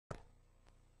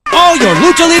your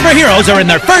Lucha Libre heroes are in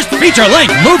their first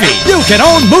feature-length movie. You can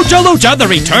own Mucha Lucha, The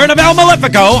Return of El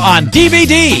Malefico on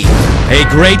DVD. A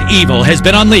great evil has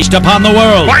been unleashed upon the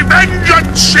world. My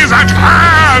vengeance is at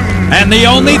hand! And the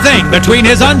only thing between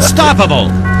his unstoppable,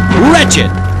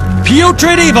 wretched,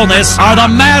 putrid evilness are the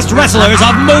masked wrestlers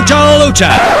of Mucha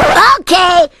Lucha.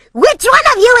 Okay, which one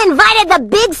of you invited the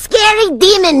big scary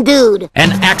demon dude?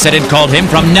 An accident called him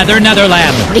from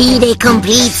Netherland. Read a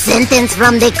complete sentence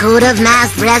from the Code of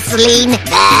Masked Wrestling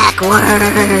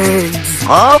backwards.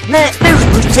 Oh, there's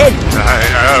Lucha. I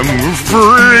am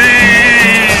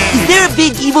free! Is there a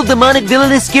big, evil, demonic,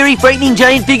 villainous, scary, frightening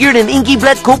giant figure in an inky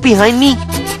black coat behind me?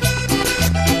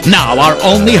 Now our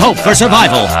only hope for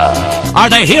survival are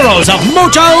the heroes of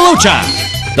Mucha Lucha.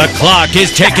 The clock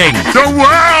is ticking. The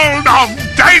world of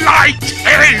daylight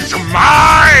is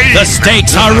mine! The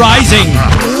stakes are rising.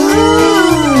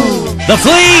 The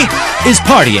flea is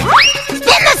partying.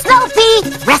 Spin the snow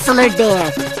pea, wrestler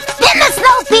there. Spin the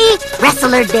snow pea,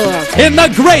 wrestler there. In the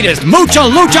greatest Mucha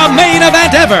Lucha main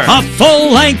event ever, a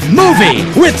full-length movie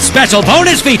with special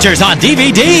bonus features on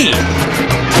DVD.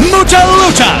 Mucha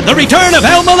Lucha, The Return of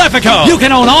El Malefico. You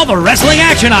can own all the wrestling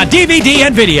action on DVD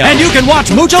and video. And you can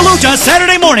watch Mucha Lucha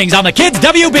Saturday mornings on the Kids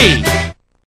WB.